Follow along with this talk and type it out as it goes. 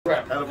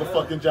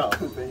fucking job.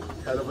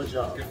 Hell of a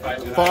job.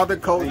 Father,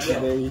 coach. I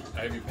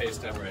have your pay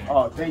stub right here.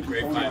 Oh, thank you.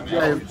 Great fight,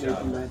 Hey,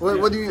 man.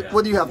 what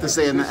do you have to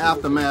say in the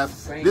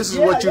aftermath? This is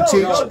what you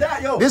teach.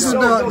 This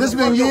has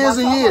been years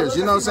and years.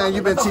 You know what I'm saying?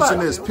 You've been teaching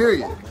this.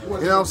 Period. You know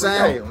what I'm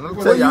saying?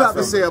 What do you have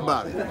to say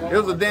about it? It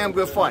was a damn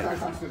good fight.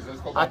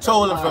 I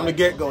told him from the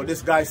get-go,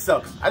 this guy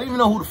sucks. I didn't even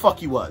know who the fuck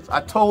he was.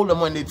 I told him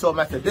when they told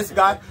me, I said, this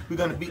guy, we're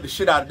going to beat the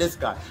shit out of this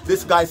guy.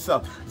 This guy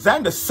sucks.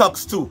 Xander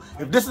sucks too.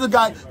 If this is a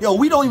guy, yo,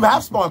 we don't even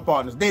have sparring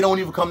partners. They don't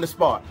even come to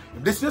spar.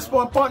 If this is your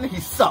sparring partner,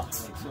 he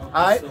sucks. All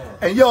right?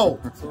 And yo,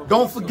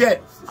 don't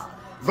forget,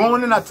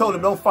 going in, I told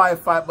him, don't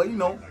fight, but you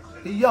know,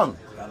 he young.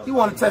 He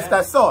want to test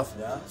that sauce.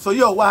 So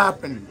yo, what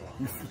happened?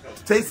 You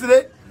tasted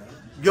it?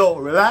 Yo,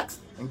 relax,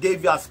 and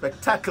gave y'all a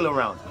spectacular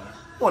round.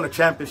 Won a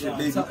championship,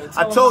 baby.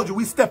 I told you,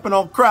 we stepping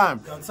on crime.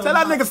 Tell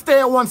that nigga stay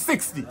at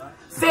 160.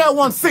 Stay at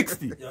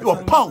 160. You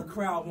a punk.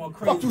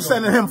 What you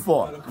sending him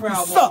for? The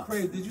crowd went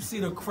crazy. Did you see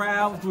the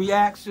crowd's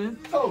reaction?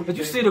 Did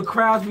you see the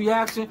crowd's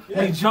reaction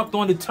when he jumped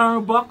on the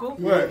turnbuckle?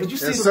 Did you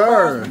see the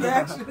crowd's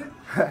reaction?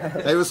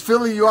 They was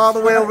feeling you all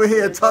the way over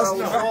here,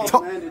 Tulsa,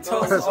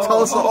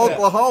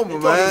 Oklahoma,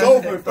 man. It's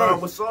over,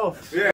 fam. What's off?